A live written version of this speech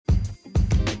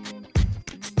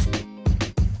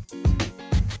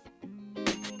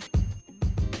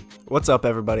What's up,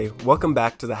 everybody? Welcome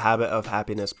back to the Habit of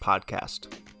Happiness podcast.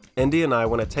 Indy and I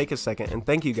want to take a second and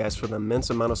thank you guys for the immense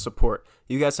amount of support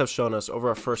you guys have shown us over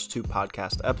our first 2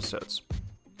 podcast episodes.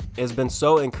 It has been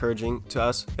so encouraging to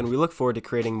us, and we look forward to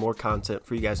creating more content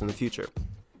for you guys in the future.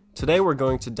 Today, we're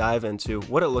going to dive into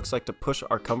what it looks like to push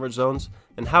our comfort zones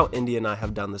and how Indy and I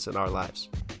have done this in our lives.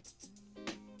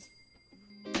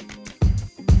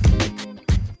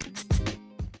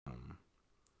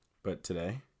 But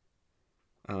today,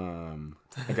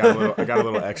 I got a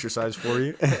little exercise for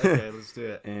you. Okay, let's do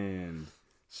it. And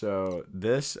so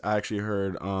this I actually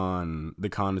heard on the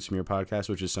Colin and Samir podcast,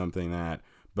 which is something that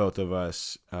both of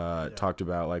us talked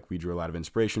about. Like, we drew a lot of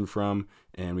inspiration from,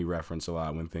 and we reference a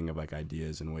lot when thinking of like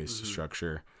ideas and ways to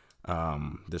structure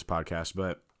this podcast.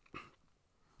 But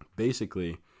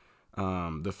basically,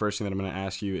 the first thing that I'm going to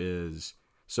ask you is,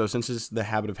 so since it's the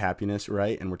habit of happiness,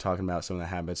 right? And we're talking about some of the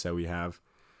habits that we have.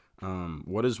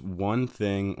 What is one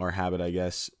thing or habit, I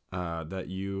guess, that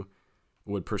you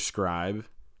would prescribe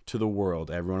to the world,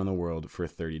 everyone in the world, for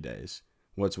 30 days?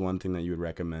 What's one thing that you would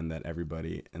recommend that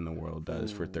everybody in the world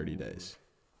does for 30 days?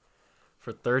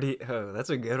 For 30, oh, that's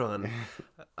a good one.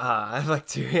 I have like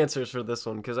 2 answers for this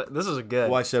one because this is a good.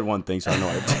 Well, I said one thing, so I know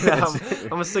I'm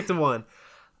going to stick to one.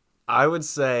 I would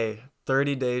say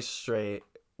 30 days straight,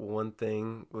 one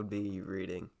thing would be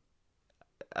reading.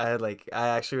 I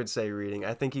actually would say reading.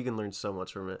 I think you can learn so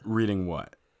much from it. Reading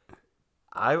what?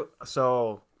 I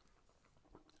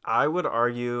would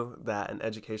argue that an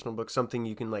educational book, something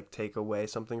you can like take away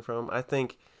something from. I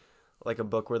think like a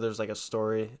book where there's like a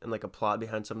story and like a plot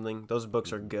behind something, those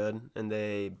books are good and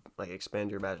they like expand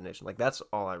your imagination. Like, that's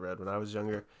all I read when I was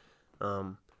younger.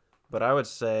 But I would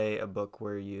say a book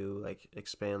where you like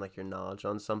expand like your knowledge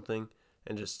on something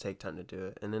and just take time to do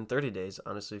it. And in 30 days,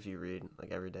 honestly, if you read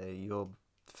like every day, you'll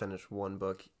finish one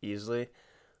book easily.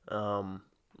 So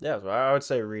I would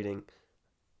say reading.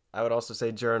 I would also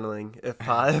say journaling if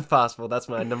possible. That's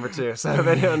my number 2. So if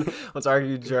anyone wants to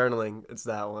argue journaling, it's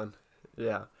that one.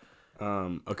 Yeah.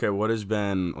 Okay, what has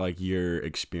been like your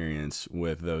experience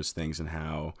with those things, and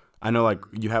how I know like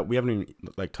we haven't even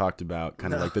like talked about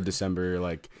kind of like the December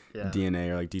like DNA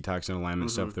or like detox and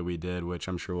alignment stuff that we did, which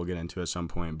I'm sure we'll get into at some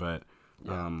point, but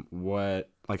what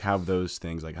like how have those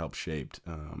things like helped shaped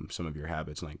some of your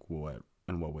habits, and like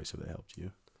what ways have they helped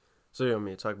you? So you want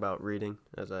me to talk about reading,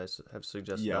 as I have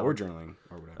suggested? Yeah, or journaling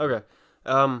or whatever.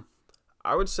 Okay.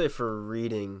 I would say for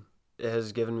reading, it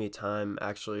has given me time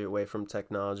actually away from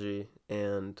technology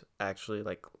and actually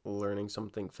like learning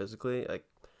something physically. Like,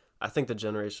 I think the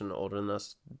generation older than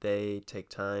us, they take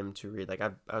time to read. Like,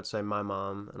 I would say my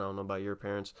mom, and I don't know about your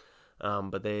parents,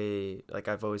 but they, like,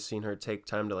 I've always seen her take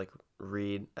time to like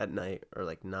read at night or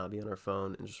like not be on her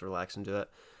phone and just relax and do that.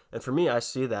 And for me, I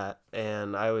see that,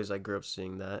 and I always like grew up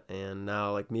seeing that, and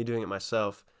now like me doing it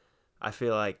myself, I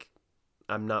feel like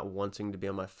I'm not wanting to be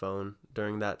on my phone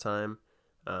during that time.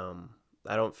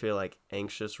 I don't feel like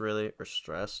anxious really or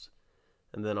stressed.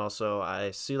 And then also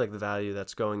I see like the value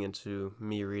that's going into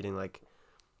me reading. Like,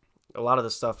 a lot of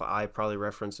the stuff I probably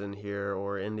reference in here,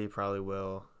 or Indy probably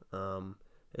will,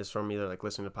 is from either like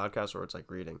listening to podcasts or it's like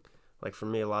reading. Like, for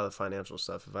me, a lot of the financial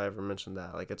stuff, if I ever mentioned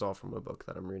that, like, it's all from a book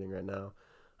that I'm reading right now.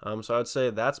 So I would say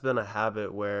that's been a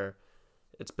habit where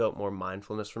it's built more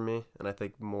mindfulness for me. And I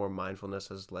think more mindfulness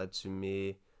has led to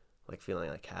me like feeling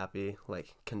like happy,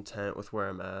 like content with where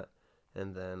I'm at.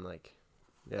 And then like,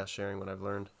 sharing what I've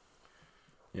learned.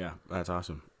 Yeah, that's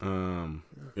awesome.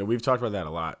 Yeah, we've talked about that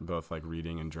a lot, both like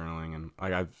reading and journaling. And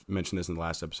like I've mentioned this in the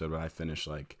last episode, but I finished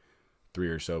like 3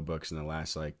 or so books in the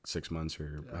last like 6 months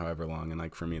or however long. And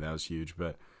like for me, that was huge.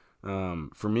 But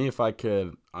for me, if I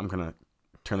could, I'm going to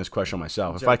turn this question on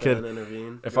myself. If I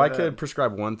could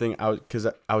prescribe one thing, because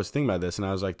I was thinking about this, and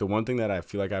I was like, the one thing that I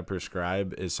feel like I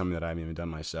prescribe is something that I haven't even done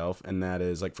myself, and that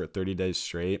is like for 30 days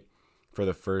straight, for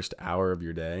the first hour of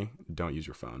your day, don't use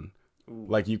your phone. Ooh.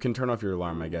 Like, you can turn off your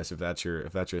alarm, I guess, if that's your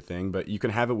thing, but you can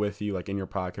have it with you, like in your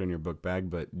pocket, in your book bag,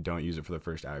 but don't use it for the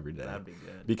first hour of your day. That'd be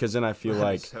good. Because then I feel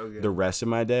like the rest of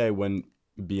my day, I wouldn't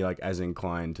be like as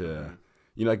inclined to.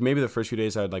 You know, like maybe the first few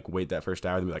days I would like wait that first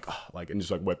hour and be like, oh, like, and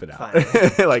just like whip it out.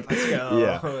 Like, let's go.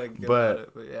 Yeah.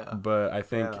 Like, but I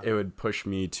think it would push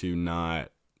me to not,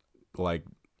 like,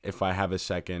 if I have a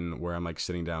second where I'm like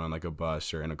sitting down on like a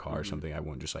bus or in a car or something, I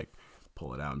won't just like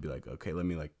pull it out and be like, okay, let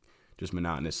me like just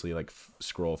monotonously like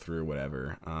scroll through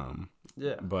whatever.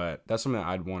 But that's something that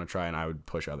I'd want to try, and I would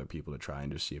push other people to try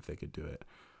and just see if they could do it.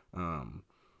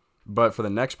 But for the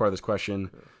next part of this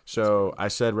question, so I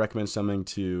said recommend something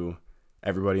to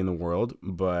everybody in the world,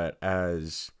 but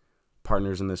as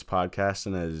partners in this podcast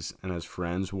and as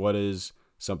friends, what is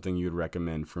something you'd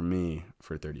recommend for me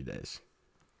for 30 days?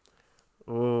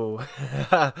 Oh,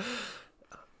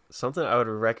 something I would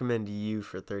recommend you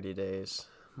for 30 days.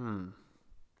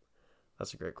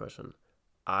 That's a great question.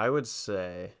 I would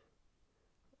say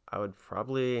I would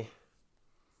probably.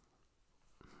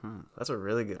 That's a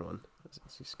really good one.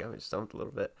 You got me stumped a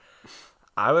little bit.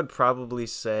 I would probably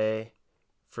say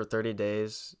for 30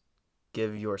 days,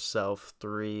 give yourself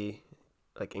 3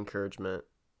 like encouragement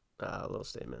little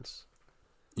statements.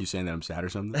 You saying that I'm sad or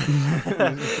something?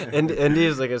 Indy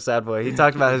is like a sad boy. He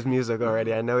talked about his music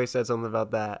already. I know he said something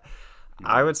about that. Mm-hmm.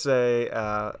 I would say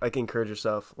like encourage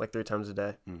yourself like 3 times a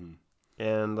day. Mm-hmm.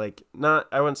 And like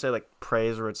I wouldn't say like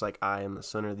praise where it's like I am the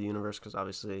center of the universe, because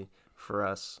obviously for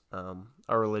us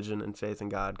our religion and faith in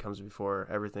God comes before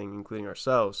everything, including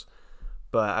ourselves.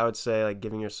 But I would say like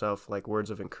giving yourself like words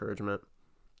of encouragement,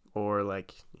 or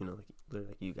like,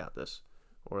 like you got this,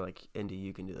 or like Indy,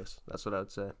 you can do this. That's what I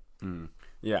would say.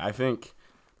 Yeah, I think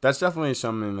that's definitely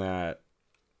something that,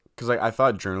 because like I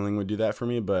thought journaling would do that for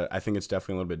me, but I think it's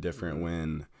definitely a little bit different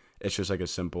when it's just like a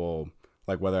simple,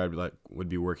 like whether I'd like would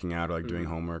be working out or like doing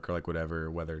homework or like whatever,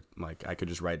 whether like I could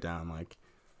just write down like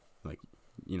like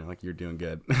you're doing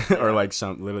good or like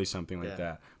literally something like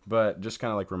that. But just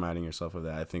kind of like reminding yourself of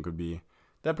that, I think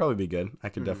that'd probably be good. I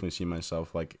could definitely see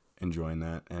myself like enjoying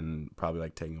that and probably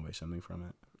like taking away something from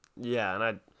it. Yeah,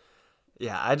 and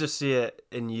I just see it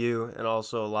in you, and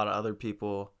also a lot of other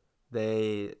people.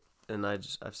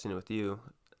 I've seen it with you,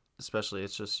 especially.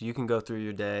 It's just you can go through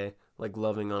your day like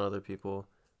loving on other people,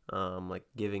 like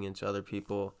giving into other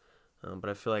people, but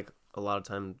I feel like a lot of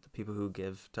time the people who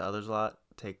give to others a lot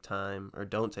take time or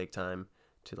don't take time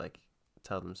to like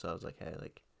tell themselves like, hey,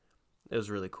 like it was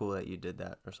really cool that you did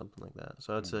that or something like that.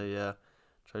 So I'd say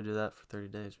try to do that for 30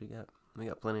 days. We got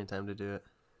plenty of time to do it.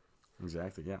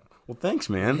 Exactly. Yeah. Well, thanks,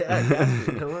 man. Yeah,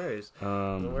 no worries.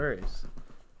 No worries.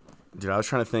 Dude, I was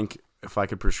trying to think if I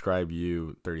could prescribe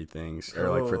you 30 things or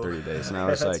like for 30 days, and I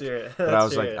was like,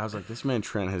 I was like, this man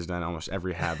Trent has done almost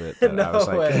every habit. That I was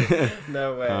like,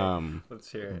 no way.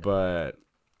 Let's hear it. But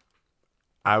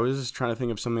I was trying to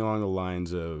think of something along the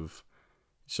lines of,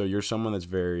 so you're someone that's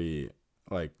very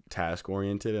like task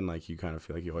oriented, and like you kind of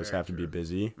feel like you always have to be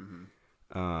busy.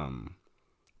 Mm-hmm.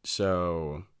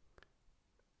 So.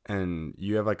 And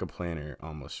you have like a planner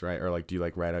almost, right? Or like, do you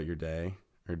like write out your day,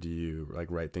 or do you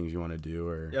like write things you want to do?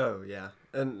 Or oh yeah,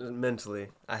 and mentally,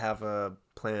 I have a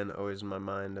plan always in my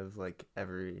mind of like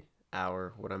every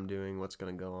hour what I'm doing, what's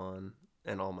gonna go on,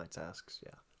 and all my tasks.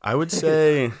 Yeah, I would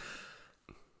say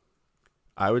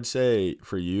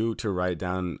for you to write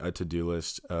down a to-do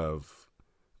list of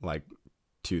like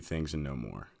 2 things and no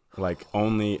more, like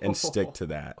only, and stick to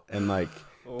that, and like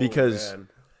because. Man.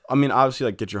 I mean, obviously,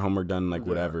 like, get your homework done, like,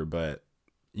 whatever, but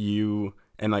and,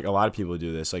 like, a lot of people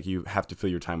do this, like, you have to fill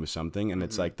your time with something, and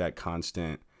it's, like, that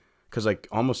constant, because, like,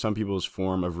 almost some people's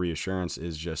form of reassurance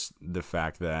is just the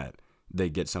fact that they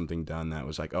get something done that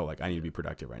was, like, oh, like, I need to be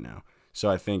productive right now. So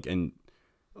I think, and,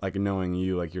 like, knowing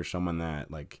you, like, you're someone that,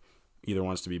 like, either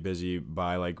wants to be busy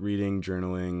by, like, reading,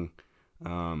 journaling,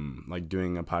 like,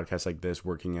 doing a podcast like this,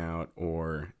 working out,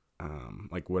 or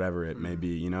like whatever it may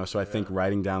be, So I think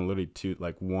writing down literally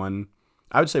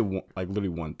I would say like literally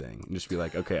one thing, and just be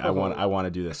like, okay, I want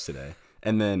to do this today,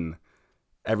 and then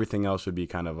everything else would be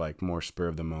kind of like more spur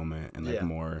of the moment and like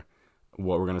more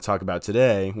what we're gonna talk about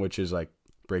today, which is like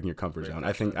breaking your comfort zone.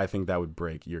 I think that would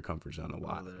break your comfort zone a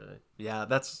lot. Yeah,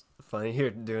 that's funny you're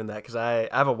doing that, because I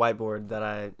have a whiteboard that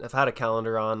I've had a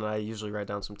calendar on, and I usually write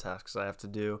down some tasks I have to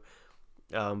do.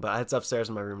 But it's upstairs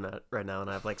in my room right now, and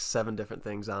I have like 7 different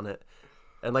things on it,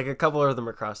 and like a couple of them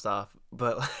are crossed off.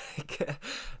 But like,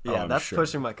 that's sure.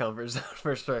 Pushing my comfort zone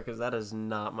for sure, because that is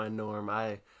not my norm.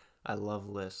 I love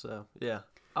lists, so yeah,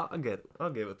 I'll get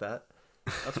with that.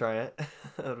 I'll try it.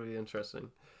 That'll be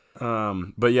interesting.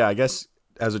 But yeah, I guess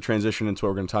as a transition into what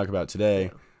we're going to talk about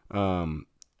today,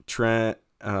 Trent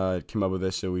came up with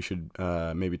this, so we should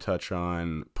maybe touch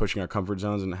on pushing our comfort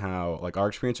zones and how like our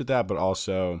experience with that, but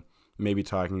also maybe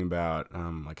talking about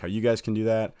like how you guys can do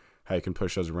that, how you can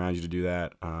push those around you to do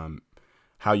that,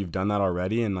 how you've done that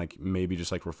already, and like maybe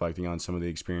just like reflecting on some of the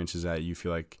experiences that you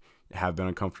feel like have been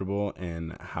uncomfortable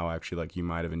and how actually like you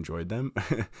might have enjoyed them.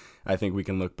 I think we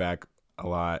can look back a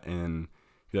lot and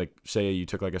be like, say you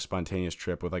took like a spontaneous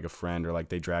trip with like a friend, or like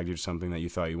they dragged you to something that you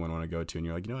thought you wouldn't want to go to, and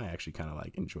you're like, I actually kind of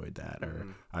like enjoyed that, or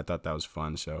I thought that was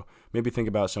fun. So maybe think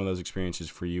about some of those experiences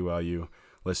for you while you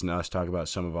listen to us talk about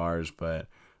some of ours. But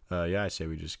I say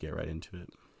we just get right into it.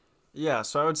 Yeah,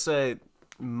 so I would say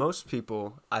most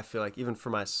people, I feel like, even for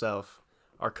myself,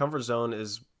 our comfort zone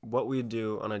is what we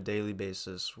do on a daily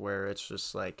basis, where it's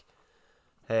just like,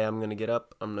 hey, I'm going to get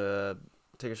up, I'm going to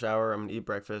take a shower, I'm going to eat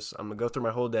breakfast, I'm going to go through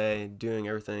my whole day doing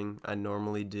everything I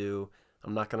normally do,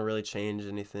 I'm not gonna really change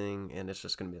anything, and it's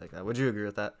just gonna be like that. Would you agree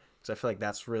with that? Because I feel like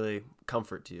that's really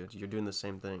comfort to you. You're doing the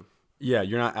same thing. Yeah,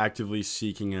 you're not actively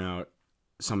seeking out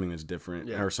something that's different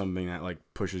or something that like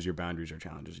pushes your boundaries or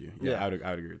challenges you. I would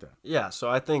agree with that. Yeah, so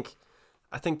I think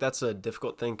that's a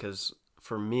difficult thing because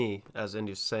for me, as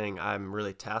Indy's saying, I'm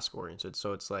really task oriented.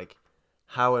 So it's like,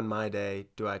 how in my day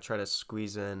do I try to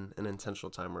squeeze in an intentional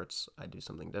time where I do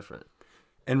something different?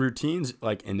 And routines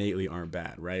like innately aren't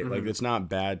bad, right? Like it's not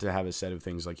bad to have a set of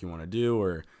things like you want to do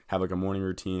or have like a morning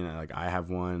routine. Like I have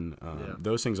one.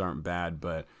 Those things aren't bad,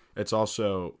 but it's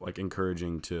also like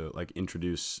encouraging to like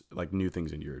introduce like new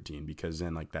things into your routine because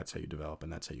then like that's how you develop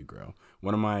and that's how you grow.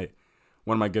 One of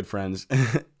my good friends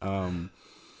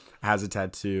has a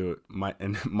tattoo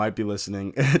and might be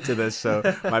listening to this, so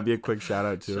might be a quick shout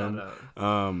out to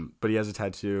him. But he has a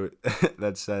tattoo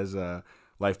that says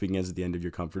life begins at the end of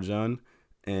your comfort zone.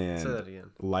 And say that again.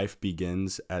 Life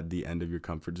begins at the end of your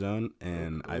comfort zone,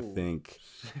 and I think,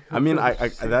 I mean, I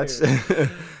that's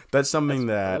that's something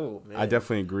that I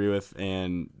definitely agree with,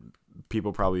 and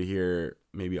people probably hear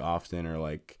maybe often or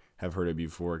like have heard it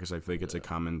before because I feel like it's a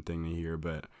common thing to hear.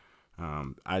 But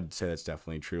I'd say that's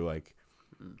definitely true. Like,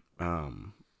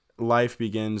 life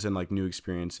begins in like new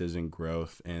experiences and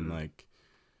growth, and like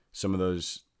some of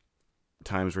those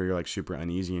times where you're like super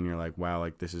uneasy and you're like, wow,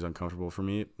 like this is uncomfortable for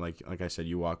me, like I said,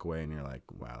 you walk away and you're like,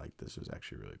 wow, like this was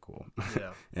actually really cool.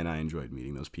 And I enjoyed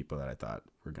meeting those people that I thought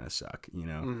were gonna suck, you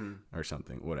know, or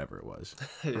something, whatever it was.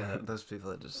 Those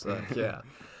people that just suck.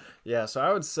 So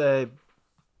I would say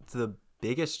the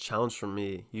biggest challenge for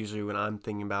me usually when I'm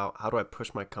thinking about how do I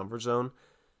push my comfort zone,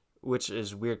 which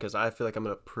is weird because I feel like I'm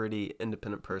a pretty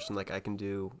independent person, like I can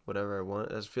do whatever I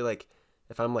want. I just feel like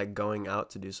if I'm like going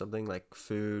out to do something like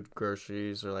food,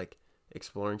 groceries, or like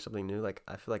exploring something new, like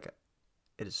I feel like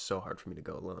it is so hard for me to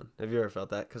go alone. Have you ever felt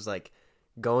that? Because like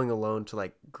going alone to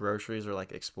like groceries or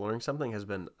like exploring something has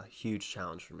been a huge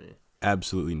challenge for me.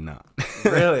 Absolutely not.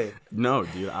 Really? No,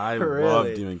 dude. I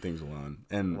love doing things alone,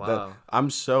 and I'm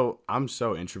so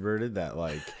introverted that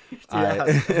like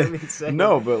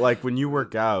no, but like when you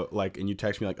work out, like and you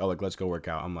text me like, oh, like let's go work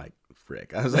out, I'm like,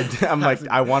 frick. I was like,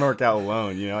 I want to work out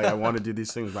alone, you know, like I want to do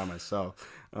these things by myself.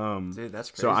 Dude,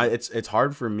 that's crazy. So it's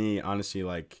hard for me, honestly,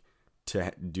 like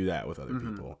to do that with other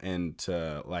people, and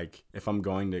to like if I'm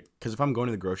going to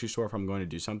the grocery store, if I'm going to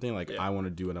do something, like I want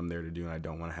to do what I'm there to do, and I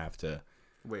don't want to have to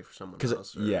wait for someone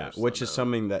else. Which is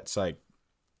something that's like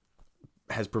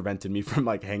has prevented me from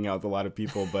like hanging out with a lot of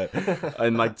people, but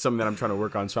and like something that I'm trying to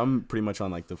work on. So I'm pretty much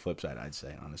on like the flip side, I'd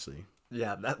say, honestly.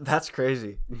 Yeah, that's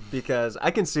crazy because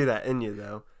I can see that in you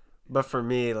though. But for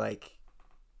me, like,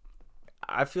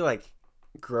 I feel like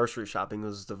grocery shopping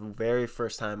was the very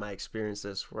first time I experienced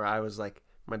this where I was like,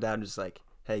 my dad was like,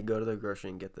 hey, go to the grocery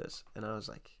and get this. And I was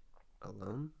like,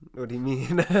 alone? What do you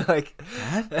mean? Like,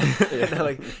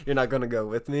 like you're not going to go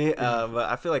with me? But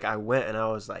I feel like I went and I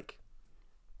was like,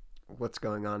 what's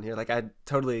going on here? Like, I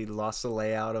totally lost the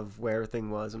layout of where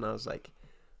everything was. And I was like,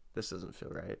 this doesn't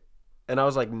feel right. And I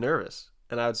was like nervous.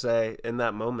 And I would say in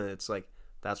that moment, it's like,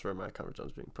 that's where my comfort zone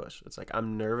is being pushed. It's like,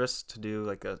 I'm nervous to do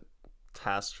like a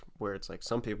task where it's like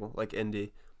some people like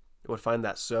Indy would find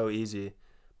that so easy.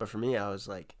 But for me, I was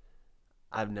like,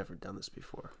 I've never done this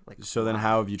before. Like, so then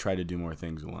how have you tried to do more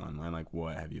things alone? And like,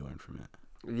 what have you learned from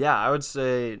it? Yeah, I would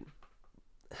say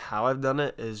how I've done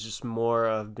it is just more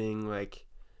of being like,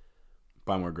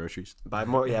 buy more groceries. Buy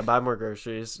more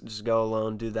groceries. Just go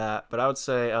alone, do that. But I would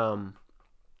say,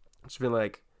 it's been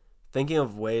like thinking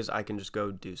of ways I can just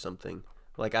go do something.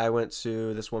 Like I went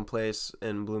to this one place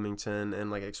in Bloomington and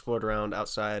like explored around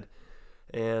outside.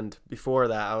 And before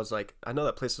that, I was like, I know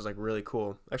that place is like really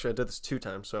cool. Actually, I did this 2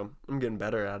 times, so I'm getting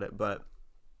better at it. But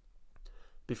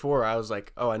before, I was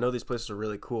like, oh, I know these places are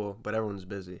really cool, but everyone's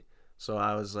busy. So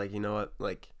I was like, you know what?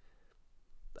 Like,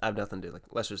 I have nothing to do. Like,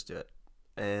 let's just do it.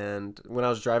 And when I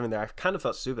was driving there, I kind of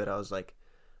felt stupid. I was like,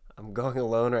 I'm going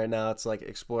alone right now. It's like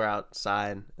explore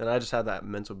outside. And I just had that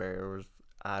mental barrier where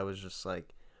I was just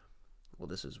like, well,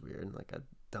 this is weird. Like, I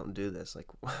don't do this. Like,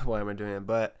 why am I doing it?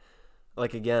 But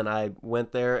like, again, I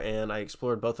went there and I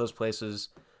explored both those places.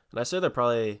 And I stayed there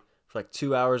probably for like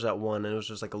 2 hours at one. And it was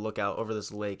just like a lookout over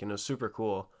this lake. And it was super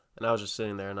cool. And I was just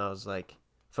sitting there and I was like,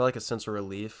 felt like a sense of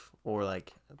relief or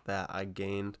like that I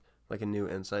gained like a new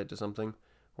insight to something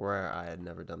where I had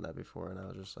never done that before. And I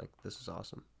was just like, this is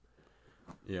awesome.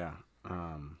 Yeah.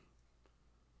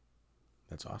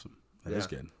 That's awesome. That is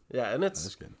good. Yeah, and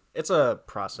it's a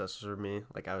process for me.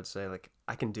 Like I would say, like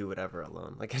I can do whatever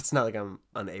alone. Like it's not like I'm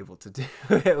unable to do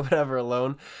whatever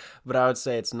alone, but I would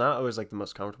say it's not always like the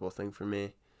most comfortable thing for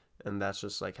me, and that's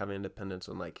just like having independence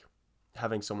and like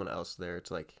having someone else there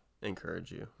to like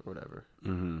encourage you or whatever.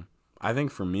 Mm-hmm. I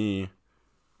think for me,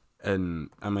 and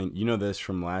I mean, you know this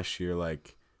from last year,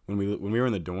 like when we were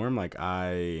in the dorm, like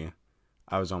I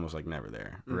was almost like never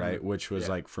there, right? Which was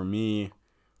like for me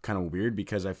kind of weird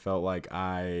because I felt like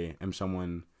I am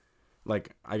someone,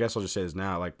 like, I guess I'll just say this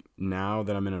now, like now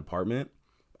that I'm in an apartment,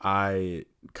 I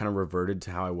kind of reverted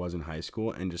to how I was in high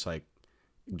school and just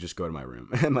go to my room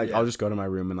and like I'll just go to my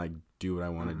room and like do what I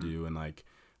want to do and like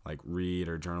read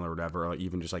or journal or whatever, or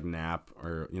even just like nap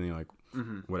or like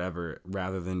whatever,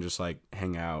 rather than just like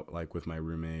hang out like with my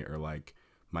roommate or like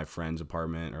my friend's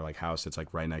apartment or like house that's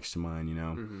like right next to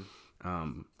mine,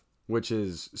 which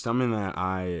is something that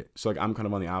I'm kind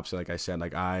of on the opposite. Like I said,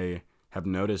 like I have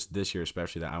noticed this year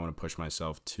especially that I want to push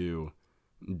myself to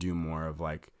do more of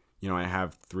like, I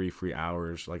have 3 free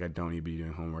hours. Like I don't need to be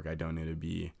doing homework. I don't need to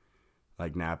be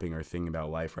like napping or thinking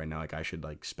about life right now. Like I should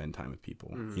like spend time with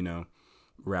people,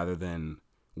 rather than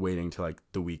waiting till like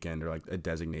the weekend or like a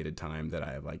designated time that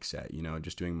I have like set,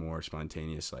 just doing more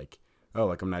spontaneous, like, oh,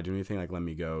 like I'm not doing anything, like let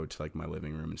me go to like my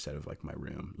living room instead of like my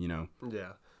room,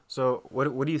 Yeah. So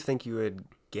what do you think you would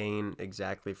gain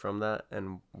exactly from that,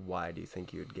 and why do you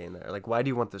think you would gain that? Like, why do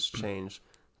you want this change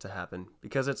to happen?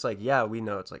 Because it's like, yeah, we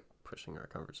know it's like pushing our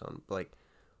comfort zone, but like,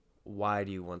 why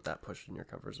do you want that push in your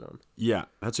comfort zone? Yeah,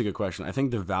 that's a good question. I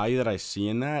think the value that I see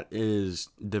in that is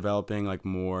developing like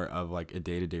more of like a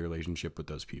day-to-day relationship with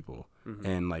those people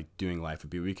and like doing life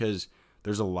with people, because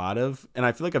there's a lot of, and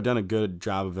I feel like I've done a good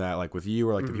job of that, like with you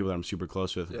or like the people that I'm super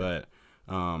close with, but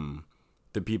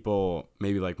the people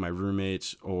maybe like my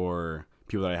roommates or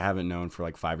people that I haven't known for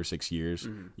like 5 or 6 years,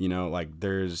 like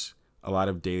there's a lot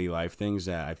of daily life things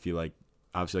that I feel like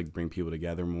obviously like bring people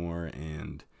together more,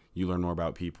 and you learn more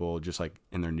about people just like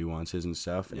in their nuances and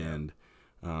stuff. Yeah. And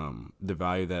the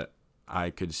value that I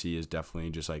could see is definitely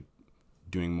just like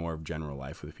doing more of general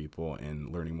life with people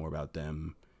and learning more about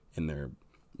them in their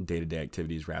day-to-day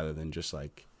activities, rather than just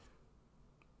like,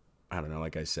 I don't know,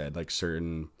 like I said, like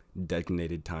certain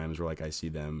designated times where like I see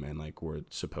them and like we're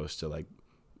supposed to like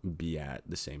be at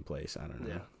the same place. I don't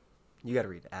know. Yeah. You got to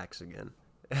read Acts again.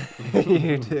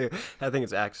 You do. I think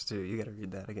it's Acts 2. You got to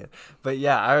read that again. But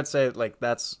yeah, I would say like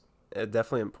that's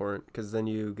definitely important, because then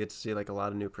you get to see like a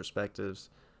lot of new perspectives.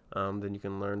 Then you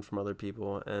can learn from other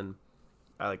people. And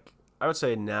I would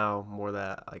say now more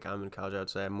that like I'm in college, I would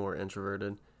say I'm more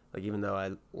introverted. Like even though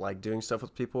I like doing stuff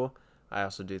with people, I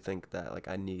also do think that like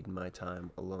I need my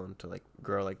time alone to like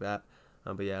grow like that.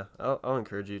 But yeah, I'll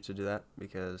encourage you to do that,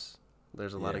 because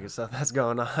there's a lot of good stuff that's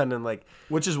going on, and like,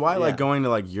 which is why I like going to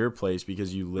like your place,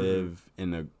 because you live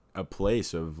in a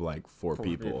place of like four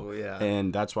people,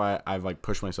 and that's why I've like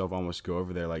pushed myself almost to go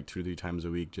over there like 2 or 3 times a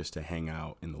week just to hang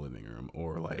out in the living room,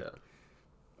 or like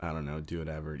I don't know, do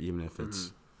whatever, even if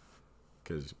it's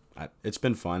because it's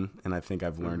been fun, and I think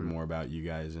I've learned more about you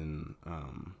guys, and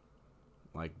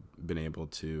like been able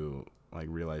to like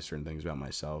realize certain things about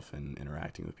myself and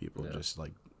interacting with people, just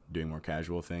like doing more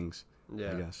casual things.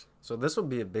 I guess. So this will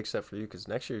be a big step for you, because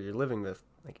next year you're living with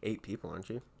like 8 people, aren't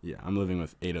you? Yeah, I'm living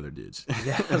with 8 other dudes.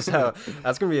 Yeah, so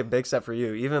that's gonna be a big step for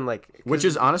you. Even like, which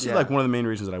is honestly like one of the main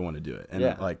reasons that I want to do it, and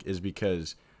like is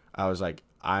because I was like,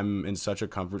 I'm in such a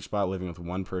comfort spot living with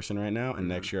one person right now, and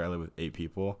next year I live with 8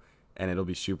 people, and it'll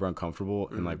be super uncomfortable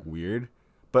and like weird.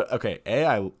 But okay,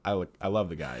 I love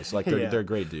the guys, like they're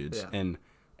great dudes,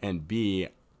 and B,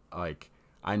 like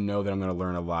I know that I'm gonna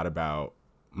learn a lot about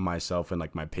myself and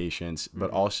like my patience, but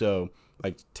also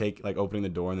like opening the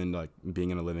door and then like being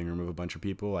in a living room with a bunch of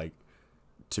people, like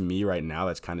to me right now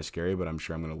that's kind of scary, but I'm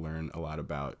sure I'm going to learn a lot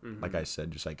about like I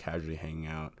said, just like casually hanging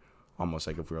out, almost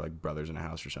like if we were like brothers in a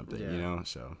house or something, you know.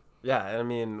 So yeah, I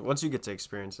mean, once you get to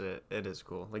experience it, it is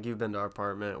cool. Like you've been to our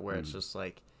apartment where it's just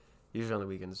like usually on the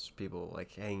weekends people like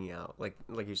hanging out, like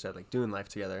you said, like doing life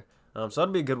together. So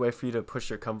that'd be a good way for you to push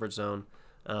your comfort zone.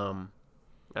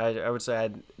 I would say I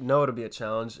know it'll be a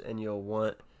challenge, and you'll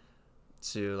want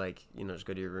to like just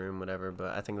go to your room, whatever.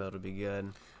 But I think that'll be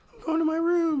good. I'm going to my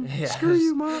room. Yeah, screw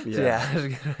you, mom. Yeah.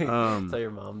 Tell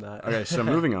your mom that. Okay, so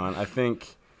moving on. I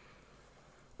think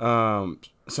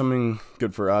something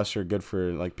good for us or good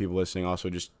for like people listening, also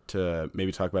just to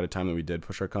maybe talk about a time that we did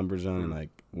push our comfort zone and like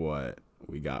what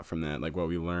we got from that, like what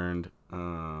we learned.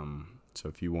 So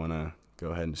if you want to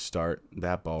go ahead and start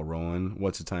that ball rolling,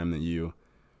 what's a time that you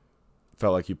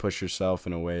felt like you pushed yourself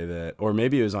in a way that, or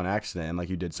maybe it was on accident, and like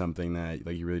you did something that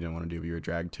like you really didn't want to do, but you were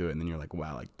dragged to it, and then you're like,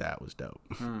 wow, like that was dope.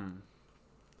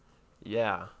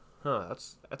 Yeah.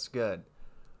 That's good.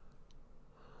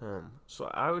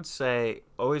 So I would say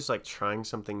always like trying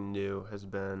something new has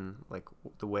been like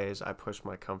the ways I push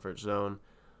my comfort zone.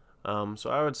 So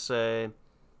I would say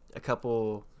a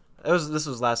couple This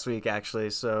was last week actually.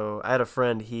 So I had a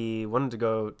friend. He wanted to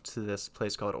go to this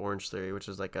place called Orange Theory, which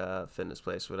is like a fitness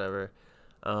place, whatever.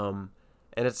 And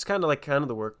it's kind of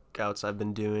the workouts I've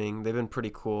been doing. They've been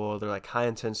pretty cool. They're like high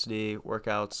intensity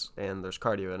workouts, and there's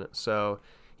cardio in it. So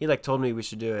he like told me we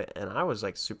should do it, and I was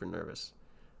like super nervous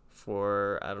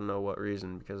for I don't know what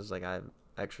reason, because like I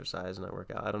exercise and I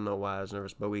work out. I don't know why I was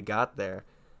nervous, but we got there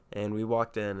and we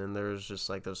walked in, and there was just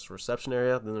like this reception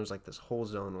area. Then there's like this whole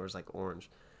zone where it's like orange,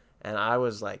 and I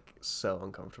was like so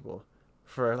uncomfortable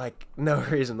for like no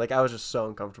reason. Like I was just so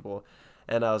uncomfortable,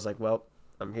 and I was like, well,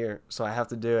 I'm here, so I have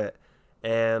to do it.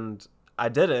 And I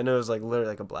did it, and it was like literally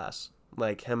like a blast.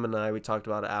 Like him and I, we talked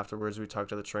about it afterwards. We talked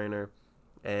to the trainer,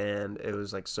 and it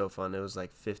was like so fun. It was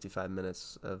like 55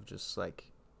 minutes of just like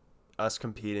us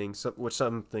competing, which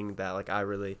something that like I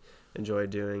really enjoy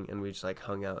doing, and we just like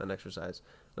hung out and exercised.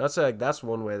 And I'd say like that's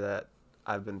one way that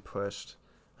I've been pushed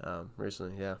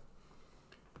recently. Yeah.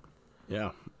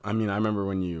 Yeah, I mean, I remember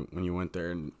when you went there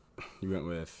and you went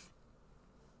with,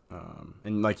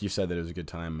 and like you said that it was a good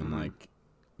time, and like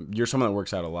you're someone that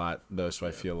works out a lot though, so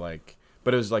I feel like,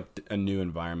 but it was like a new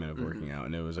environment of working out,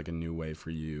 and it was like a new way for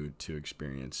you to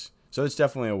experience. So it's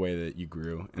definitely a way that you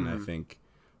grew, and I think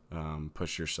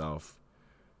push yourself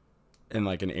in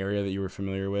like an area that you were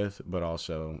familiar with, but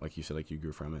also like you said, like you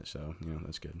grew from it. So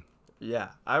that's good. Yeah,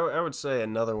 I would say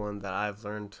another one that I've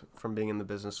learned from being in the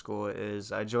business school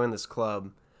is I joined this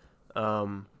club,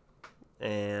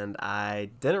 and I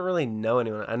didn't really know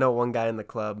anyone. I know one guy in the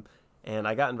club, and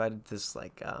I got invited to this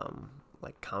like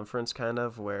conference kind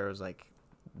of, where it was like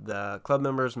the club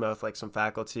members met with like some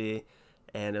faculty,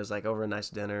 and it was like over a nice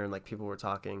dinner, and like people were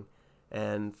talking.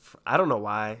 And I don't know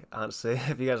why, honestly,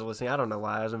 if you guys are listening, I don't know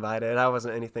why I was invited. I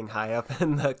wasn't anything high up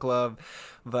in the club,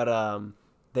 but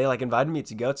they like invited me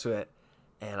to go to it,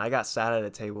 and I got sat at a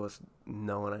table with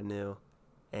no one I knew,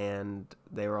 and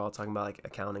they were all talking about like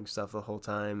accounting stuff the whole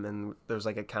time, and there was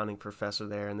like an accounting professor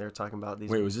there, and they were talking about these.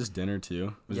 Wait, was this dinner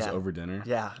too? Was this over dinner?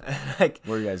 Yeah. Like,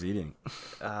 what were you guys eating?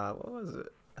 What was it?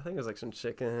 I think it was like some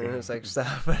chicken and it's like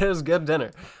stuff, but it was good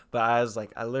dinner. But I was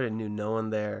like, I literally knew no one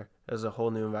there. It was a whole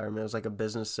new environment. It was like a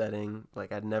business setting.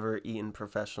 Like I'd never eaten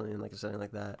professionally in like a setting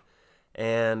like that.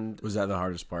 And was that the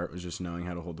hardest part? Was just knowing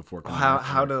how to hold the fork?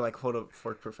 How to like hold a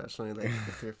fork professionally, like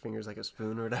with your fingers like a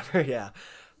spoon or whatever. Yeah,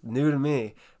 new to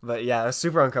me. But yeah, it was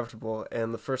super uncomfortable.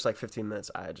 And the first like 15 minutes,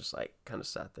 I just like kind of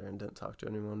sat there and didn't talk to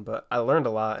anyone. But I learned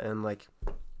a lot, and like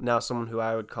now someone who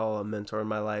I would call a mentor in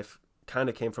my life kind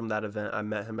of came from that event. I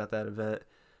met him at that event,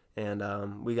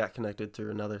 and we got connected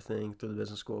through another thing through the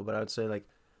business school. But I would say like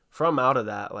from out of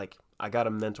that, like I got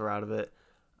a mentor out of it.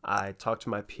 I talked to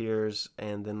my peers,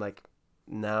 and then like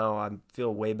now I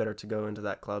feel way better to go into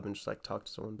that club and just like talk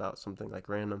to someone about something like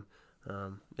random.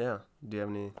 Yeah. Do you have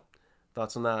any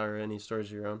thoughts on that or any stories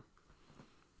of your own?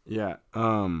 Yeah.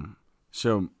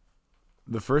 So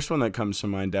the first one that comes to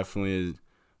mind definitely is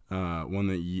one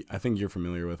that I think you're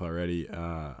familiar with already.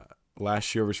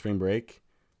 Last year over spring break,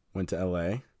 went to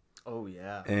LA. Oh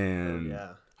yeah. And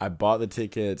I bought the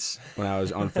tickets when I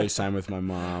was on FaceTime with my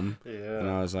mom. Yeah. And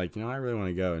I was like, I really want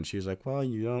to go. And she was like, well,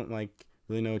 you don't like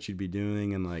really know what you'd be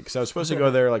doing. And like, so I was supposed to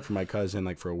go there like for my cousin,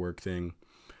 like for a work thing.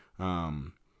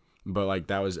 But like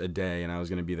that was a day, and I was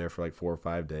going to be there for like 4 or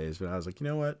 5 days. But I was like, you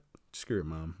know what? Screw it,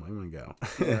 Mom. I'm going to go.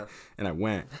 Yeah. And I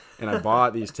went, and I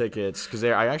bought these tickets because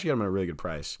I actually got them at a really good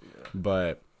price. Yeah.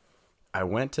 But I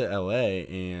went to LA,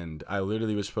 and I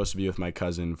literally was supposed to be with my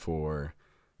cousin for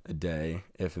a day,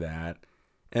 if that.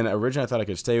 And originally I thought I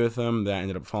could stay with them. That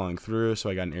ended up falling through, so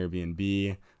I got an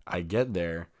Airbnb. I get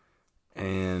there,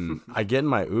 and I get in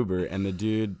my Uber, and the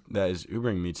dude that is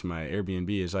Ubering me to my Airbnb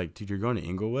is like, dude, you're going to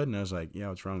Inglewood? And I was like, yeah,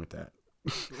 what's wrong with that?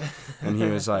 And he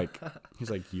was like,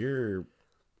 you're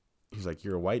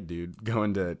a white dude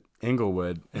going to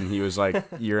Inglewood. And he was like,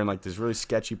 you're in like this really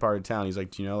sketchy part of town. He's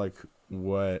like, do you know like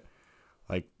what,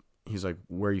 like, he's like,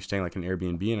 where are you staying, like an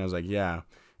Airbnb? And I was like, yeah.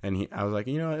 And I was like,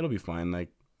 it'll be fine. Like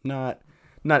not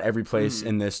every place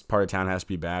in this part of town has to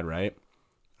be bad, right?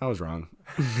 I was wrong.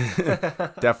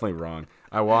 Definitely wrong.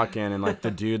 I walk in, and like the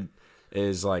dude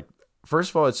is like, first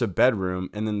of all, it's a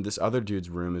bedroom, and then this other dude's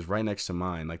room is right next to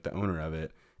mine, like the owner of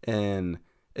it. And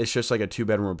it's just like a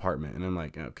 2-bedroom apartment. And I'm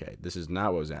like, okay, this is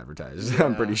not what was advertised. Yeah.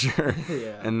 I'm pretty sure.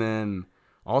 Yeah. And then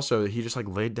also he just like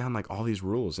laid down like all these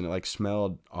rules, and it like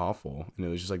smelled awful. And it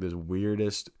was just like this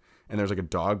weirdest, and there was like a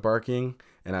dog barking,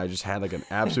 and I just had like an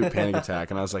absolute panic attack.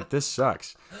 And I was like, this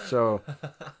sucks.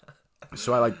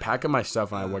 So I like pack up my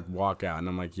stuff, and I like walk out, and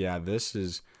I'm like, yeah, this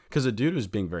is, because the dude was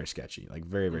being very sketchy, like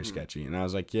very, very sketchy. And I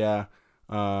was like, yeah,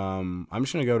 I'm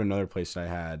just going to go to another place that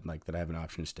I have an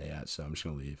option to stay at. So I'm just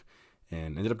going to leave,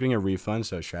 and ended up getting a refund.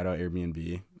 So shout out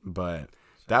Airbnb. But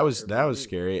that was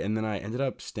scary. And then I ended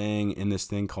up staying in this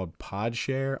thing called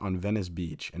Podshare on Venice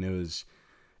Beach, and it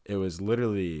was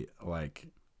literally like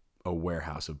a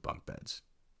warehouse of bunk beds.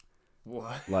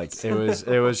 What? Like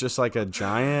it was just like a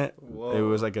giant. Whoa. It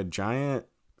was like a giant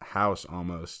house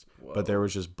almost, Whoa. but there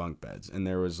was just bunk beds, and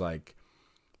there was like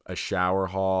a shower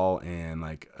hall and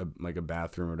like a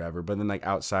bathroom or whatever. But then like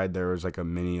outside there was like a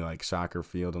mini like soccer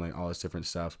field and like all this different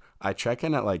stuff. I check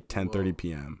in at like 10:30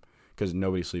 p.m. because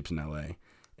nobody sleeps in LA,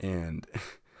 and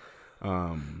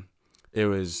it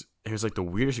was like the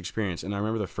weirdest experience. And I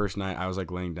remember the first night I was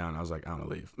like laying down, I was like, I want to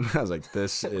leave. I was like,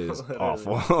 this is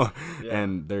awful. Yeah.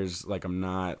 And there's like, I'm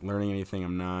not learning anything.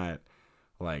 I'm not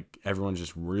like, everyone's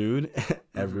just rude.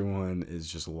 Everyone is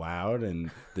just loud, and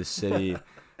the city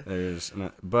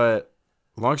but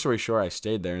long story short, I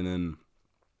stayed there. And then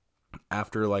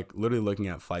after like literally looking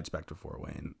at flights back to Fort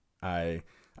Wayne, I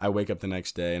wake up the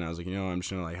next day and I was like, I'm just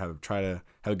gonna like try to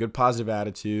have a good positive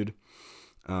attitude.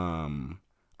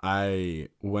 I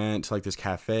went to like this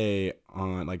cafe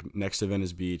on like next to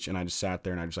Venice Beach, and I just sat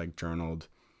there and I just like journaled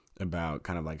about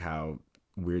kind of like how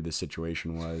weird the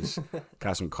situation was.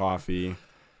 Got some coffee.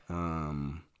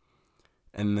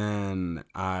 And then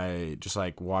I just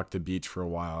like walked the beach for a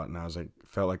while, and I was like,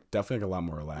 felt like definitely like a lot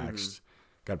more relaxed.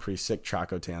 Got a pretty sick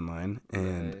Choco tan line.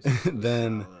 And nice.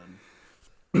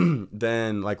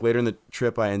 then like later in the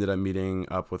trip, I ended up meeting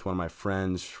up with one of my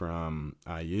friends from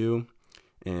IU,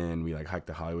 and we like hiked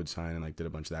the Hollywood sign and like did a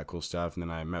bunch of that cool stuff. And then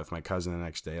I met with my cousin the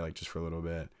next day, like just for a little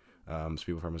bit, some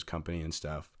people from his company and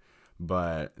stuff.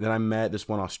 But then I met this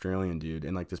one Australian dude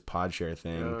in like this Podshare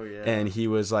thing. Oh, yeah. And he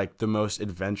was like the most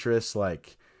adventurous,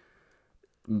 like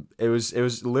it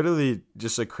was literally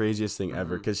just the craziest thing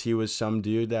ever, because he was some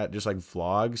dude that just like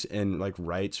vlogs and like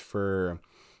writes for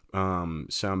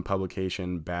some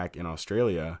publication back in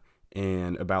Australia,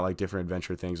 and about like different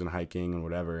adventure things and hiking and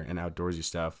whatever and outdoorsy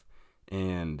stuff.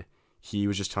 And he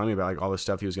was just telling me about like all the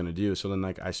stuff he was going to do. So then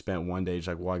like I spent one day just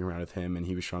like walking around with him, and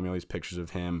he was showing me all these pictures of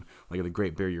him like at the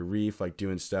Great Barrier Reef, like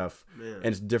doing stuff. Man. And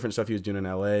it's different stuff he was doing in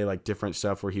LA, like different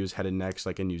stuff where he was headed next,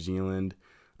 like in New Zealand.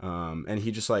 And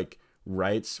he just like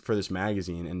writes for this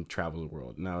magazine and travels the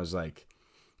world. And I was like,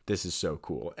 this is so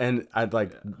cool. And I'd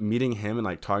like meeting him and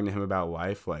like talking to him about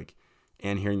life, like,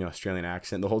 and hearing the Australian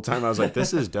accent the whole time. I was like,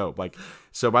 this is dope. Like,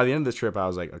 so by the end of this trip, I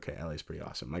was like, okay, LA's pretty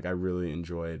awesome. Like I really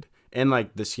enjoyed. And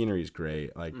like the scenery is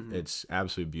great. Like it's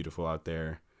absolutely beautiful out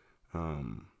there.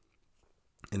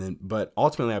 And then, but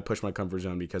ultimately I pushed my comfort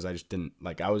zone because I just didn't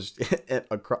like, I was,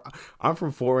 I'm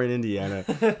from Fort Wayne, Indiana.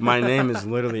 My name is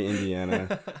literally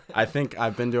Indiana. I think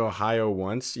I've been to Ohio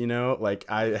once, like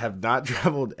I have not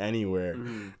traveled anywhere,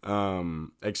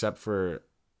 except for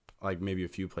like maybe a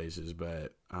few places,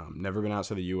 but never been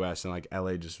outside the US. And like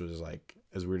LA just was like,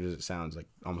 as weird as it sounds, like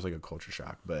almost like a culture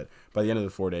shock. But by the end of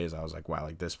the 4 days, I was like, wow,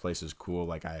 like this place is cool.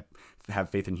 Like I have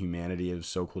faith in humanity. It was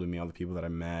so cool to meet all the people that I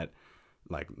met.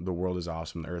 Like the world is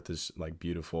awesome. The earth is like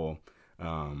beautiful.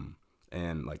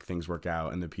 And like things work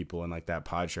out, and the people and like that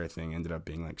Podshare thing ended up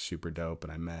being like super dope.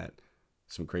 And I met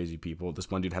some crazy people. This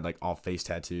one dude had like all face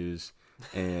tattoos,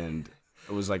 and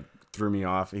it was like threw me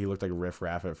off. He looked like Riff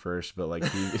Raff at first, but like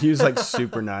he was like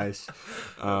super nice.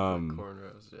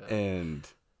 Cornrows, yeah. And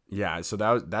yeah, so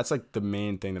that's like the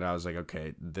main thing that I was like,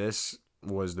 okay, this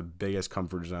was the biggest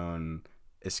comfort zone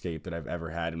escape that I've ever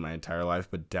had in my entire life,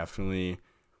 but definitely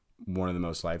one of the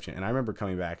most life-changing. And I remember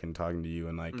coming back and talking to you,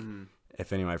 and like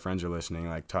if any of my friends are listening,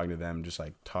 like talking to them, just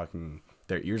like talking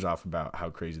their ears off about how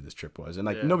crazy this trip was. And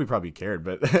like nobody probably cared,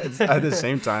 but at the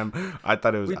same time, I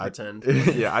thought it was pretend.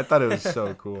 I thought it was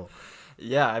so cool.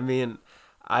 Yeah, I mean,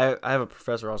 I have a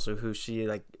professor also who she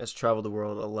like has traveled the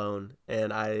world alone,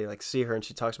 and I like see her and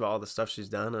she talks about all the stuff she's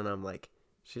done, and I'm like,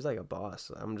 she's like a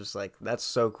boss. I'm just like, that's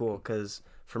so cool, because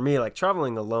for me, like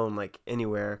traveling alone like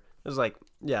anywhere, it was like,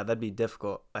 yeah, that'd be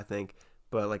difficult, I think.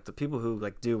 But like the people who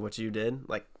like do what you did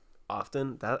like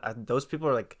often, those people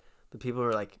are like the people who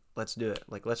are like, let's do it,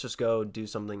 like let's just go do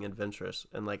something adventurous.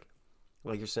 And like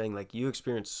you're saying, like you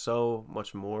experience so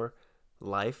much more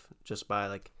life just by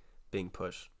like being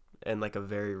pushed in like a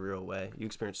very real way. You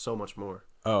experience so much more.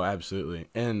 Oh, absolutely.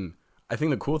 And I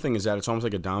think the cool thing is that it's almost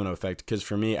like a domino effect, because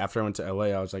for me, after I went to LA,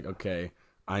 I was like, okay,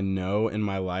 I know in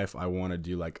my life I want to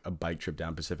do like a bike trip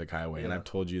down Pacific Highway. And I've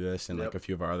told you this, and like a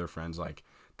few of our other friends, like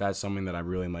that's something that I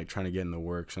really am like trying to get in the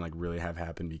works and like really have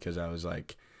happen, because I was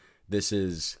like, this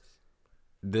is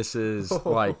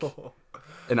like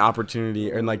an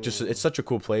opportunity. And like just it's such a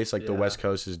cool place. Like the West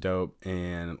Coast is dope,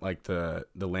 and like the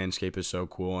landscape is so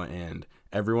cool, and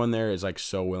everyone there is like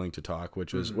so willing to talk,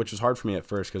 which was hard for me at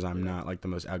first because I'm not like the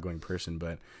most outgoing person,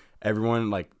 but everyone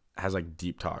like has like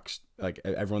deep talks. Like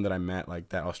everyone that I met, like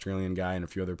that Australian guy and a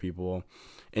few other people,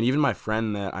 and even my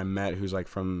friend that I met who's like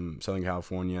from Southern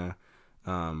California,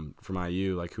 from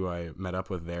IU, like who I met up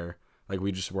with there. Like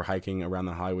we just were hiking around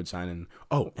the Hollywood sign,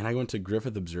 and I went to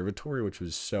Griffith Observatory, which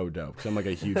was so dope because I'm like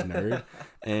a huge nerd,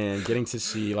 and getting to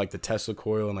see like the Tesla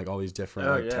coil and like all these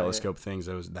different telescope things,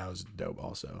 that was dope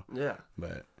also. Yeah.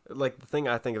 But like the thing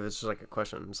I think of is just like a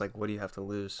question. It's like, what do you have to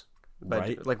lose?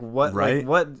 Right. Like what? Right. Like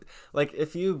what? Like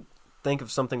if you think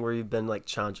of something where you've been like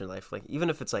challenged in your life, like even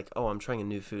if it's like, oh, I'm trying a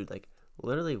new food, like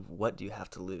literally, what do you have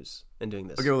to lose in doing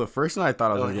this? Okay, well, the first thing I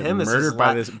thought I was gonna get murdered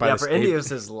by this. Yeah, for Indy it was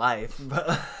his life.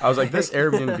 But I was like, this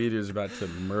Airbnb dude is about to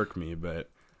murk me.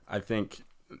 But I think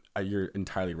you're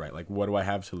entirely right. Like, what do I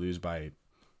have to lose by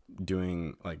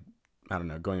doing, like, I don't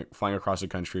know, flying across the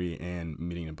country and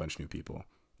meeting a bunch of new people,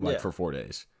 like for 4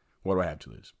 days? What do I have to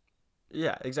lose?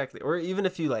 Yeah, exactly. Or even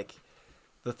if you like.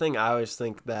 The thing I always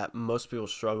think that most people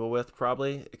struggle with,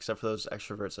 probably, except for those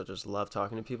extroverts that just love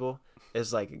talking to people,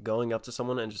 is like going up to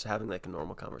someone and just having like a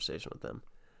normal conversation with them.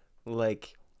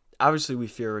 Like, obviously we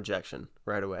fear rejection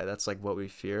right away. That's like what we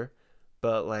fear.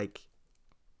 But like,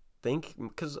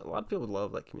 because a lot of people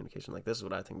love like communication. Like, this is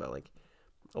what I think about. Like,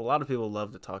 a lot of people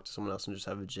love to talk to someone else and just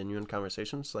have a genuine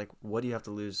conversation. So like, what do you have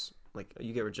to lose? Like,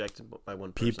 you get rejected by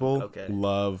one person. People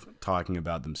love talking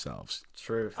about themselves.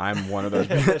 True. I'm one of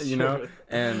those, you know?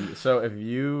 And so if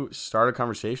you start a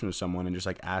conversation with someone and just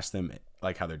like ask them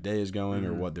like how their day is going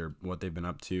or what they've been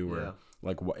up to, or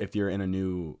like if you're in a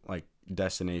new like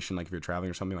destination, like if you're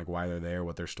traveling or something, like why they're there,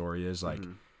 what their story is, like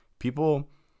people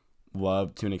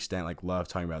love to an extent, like love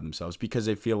talking about themselves because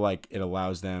they feel like it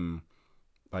allows them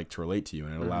like to relate to you,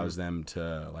 and it allows them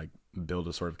to like build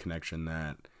a sort of connection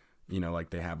that, you know, like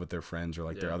they have with their friends or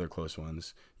like their other close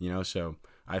ones, you know? So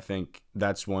I think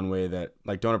that's one way that,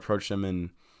 like, don't approach them and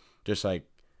just like,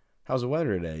 how's the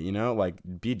weather today? You know, like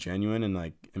be genuine. And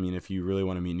like, I mean, if you really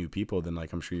want to meet new people, then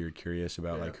like, I'm sure you're curious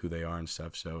about like who they are and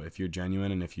stuff. So if you're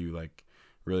genuine and if you like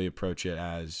really approach it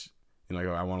as, you know,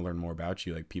 like, oh, I want to learn more about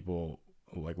you, like people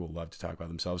like will love to talk about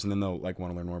themselves, and then they'll like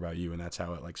want to learn more about you. And that's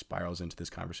how it like spirals into this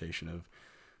conversation of,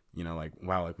 you know, like,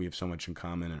 wow, like we have so much in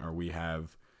common, or we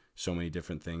have so many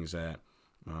different things that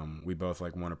we both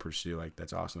like want to pursue. Like,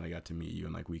 that's awesome. I got to meet you,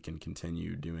 and like we can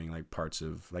continue doing like parts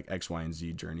of like X, Y, and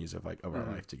Z journeys of like of our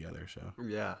life together. So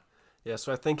yeah.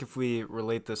 So I think if we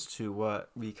relate this to what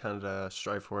we kind of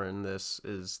strive for in this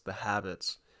is the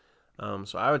habits.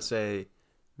 So I would say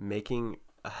making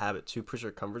a habit to push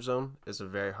your comfort zone is a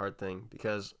very hard thing,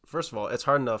 because first of all, it's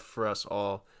hard enough for us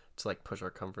all to like push our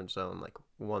comfort zone like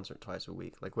once or twice a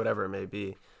week, like whatever it may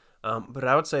be. But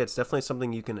I would say it's definitely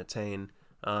something you can attain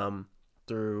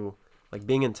through like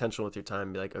being intentional with your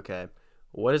time. Be like, okay,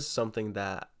 what is something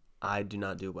that I do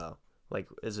not do well? Like,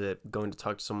 is it going to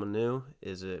talk to someone new?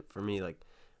 Is it for me, like,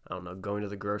 I don't know, going to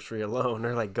the grocery alone,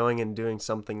 or like going and doing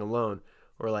something alone?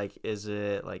 Or like, is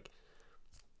it like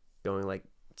going like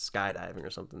skydiving or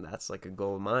something? That's like a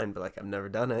goal of mine, but like I've never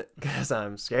done it because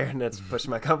I'm scared and it's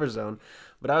pushing my comfort zone.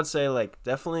 But I would say like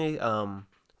definitely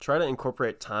try to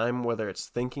incorporate time, whether it's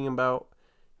thinking about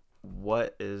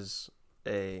what is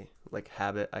a like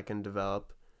habit I can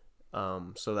develop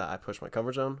so that I push my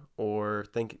comfort zone, or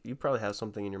think you probably have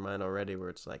something in your mind already where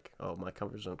it's like, oh, my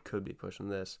comfort zone could be pushing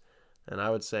this. And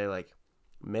I would say like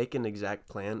make an exact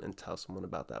plan and tell someone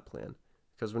about that plan,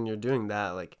 because when you're doing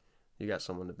that, like you got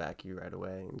someone to back you right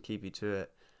away and keep you to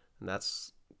it, and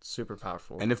that's super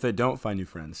powerful. And if they don't, find new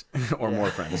friends or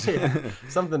more friends.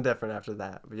 Something different after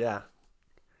that. But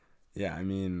yeah, I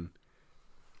mean,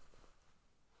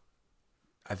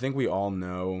 I think we all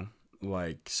know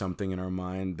like something in our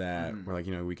mind that we're like,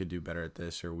 you know, we could do better at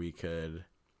this, or we could,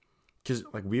 because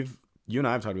like you and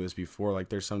I have talked about this before. Like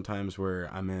there's some times where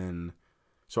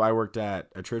so I worked at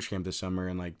a church camp this summer,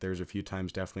 and like there's a few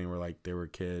times definitely where like there were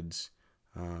kids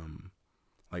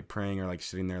like praying or like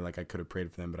sitting there, like I could have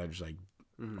prayed for them, but I just like,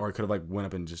 or I could have like went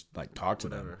up and just like talked to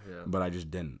them, but I just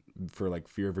didn't, for like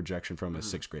fear of rejection from a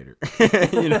sixth grader.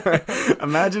 You know,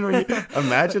 imagine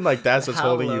like that's what's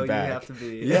holding you back. You have to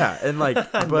be. Yeah, and like,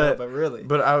 but really,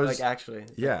 but I was like actually,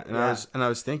 and I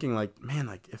was thinking like, man,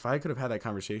 like if I could have had that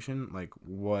conversation, like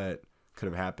what could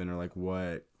have happened, or like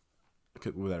would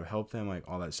that have helped them, like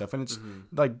all that stuff. And it's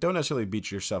like, don't necessarily beat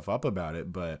yourself up about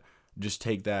it, but just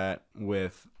take that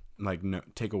with like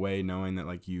take away knowing that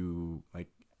like you like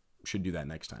should do that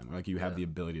next time, or like you have the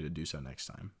ability to do so next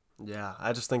time. Yeah,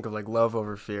 I just think of like love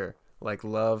over fear, like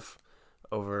love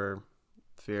over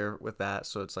fear with that.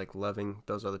 So it's like loving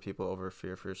those other people over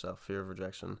fear for yourself, fear of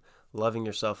rejection, loving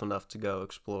yourself enough to go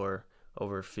explore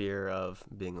over fear of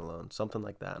being alone, something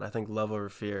like that. And I think love over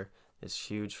fear is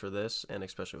huge for this, and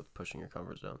especially with pushing your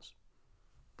comfort zones.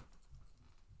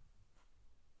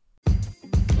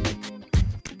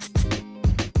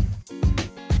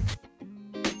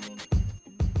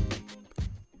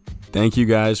 Thank you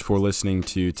guys for listening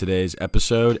to today's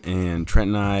episode, and Trent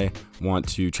and I want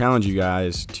to challenge you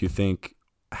guys to think,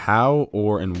 how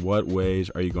or in what ways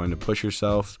are you going to push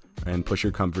yourself and push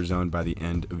your comfort zone by the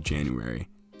end of January?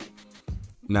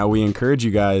 Now, we encourage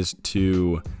you guys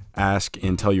to ask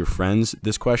and tell your friends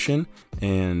this question,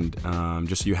 and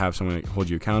just so you have someone to hold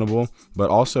you accountable, but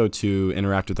also to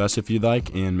interact with us if you'd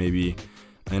like, and maybe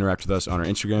interact with us on our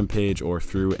Instagram page or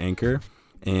through Anchor.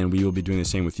 And we will be doing the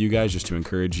same with you guys just to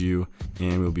encourage you,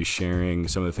 and we'll be sharing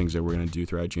some of the things that we're going to do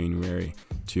throughout January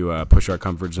to push our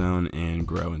comfort zone and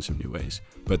grow in some new ways.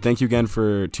 But thank you again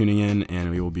for tuning in, and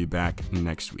we will be back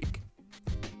next week.